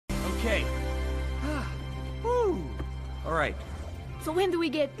Okay. Woo. All right. So when do we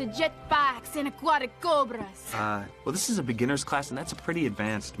get the jetpacks and aquatic cobras? Well, this is a beginner's class, and that's a pretty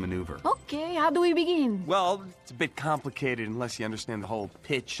advanced maneuver. Okay, how do we begin? Well, it's a bit complicated unless you understand the whole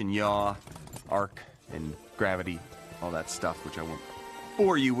pitch and yaw, arc and gravity, all that stuff, which I won't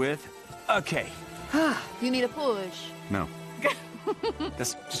bore you with. Okay. You need a push. No.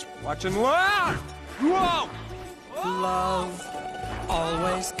 Just watching. Whoa! Whoa! Love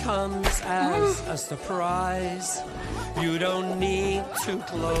always comes as a surprise. You don't need to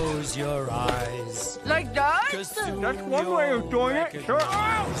close your eyes. Like that? 'Cause soon That's one way of doing it, you'll sure.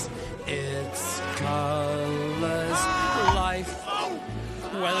 recognize It's colors, life.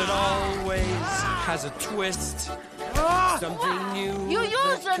 Well, it always has a twist. Something new. You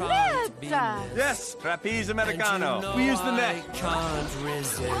use that a can't be net. missed. Yes, Trapeze And Americano. you know We use the net. I can't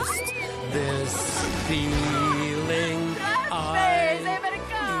resist this feeling. Trapeze I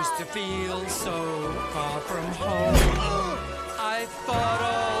Americano. used to feel so far from home. I thought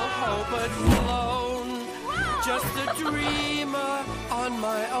all hope had flown. Just a dreamer on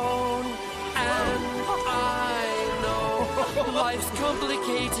my own. And I know life's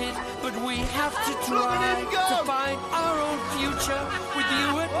complicated, but we have to try to find our own future. With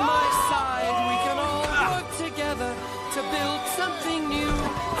you at my side, we can all work together to build something new.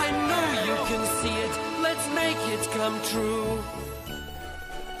 I know you can see it. Let's make it come true.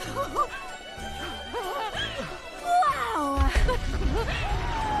 Wow!